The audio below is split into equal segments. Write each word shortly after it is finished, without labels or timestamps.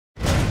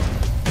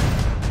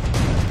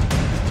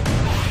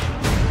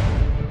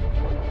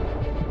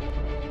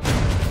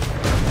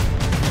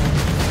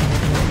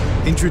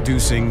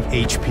Introducing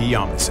HP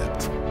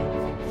Omnicept,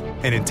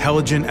 an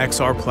intelligent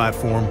XR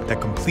platform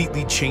that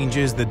completely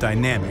changes the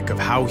dynamic of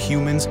how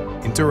humans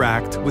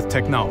interact with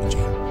technology.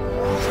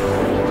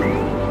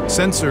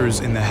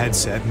 Sensors in the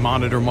headset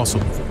monitor muscle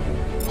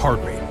movement,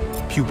 heart rate,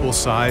 pupil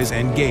size,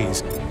 and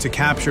gaze to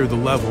capture the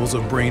levels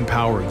of brain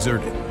power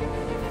exerted.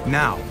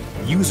 Now,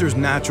 users'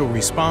 natural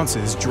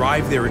responses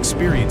drive their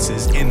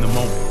experiences in the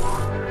moment.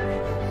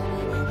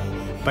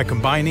 By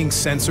combining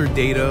sensor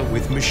data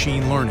with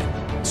machine learning,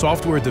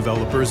 software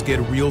developers get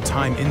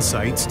real-time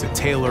insights to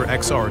tailor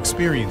XR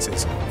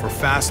experiences for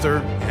faster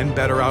and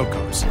better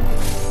outcomes.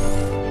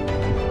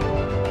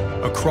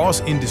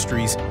 Across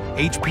industries,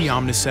 HP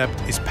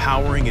Omnicept is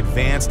powering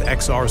advanced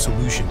XR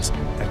solutions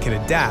that can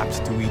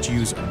adapt to each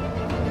user.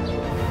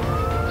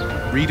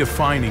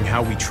 Redefining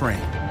how we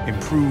train,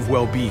 improve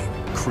well-being,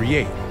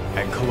 create,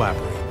 and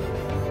collaborate.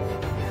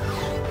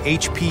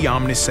 HP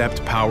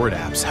Omnicept-powered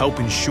apps help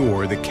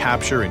ensure the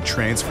capture and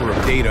transfer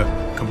of data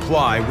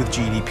comply with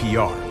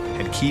GDPR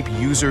and keep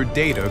user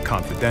data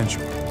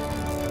confidential.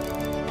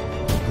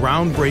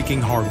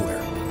 Groundbreaking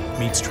hardware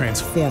meets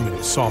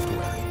transformative software.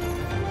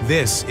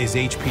 This is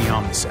HP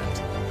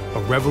Omnicept,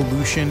 a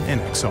revolution in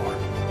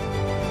XR.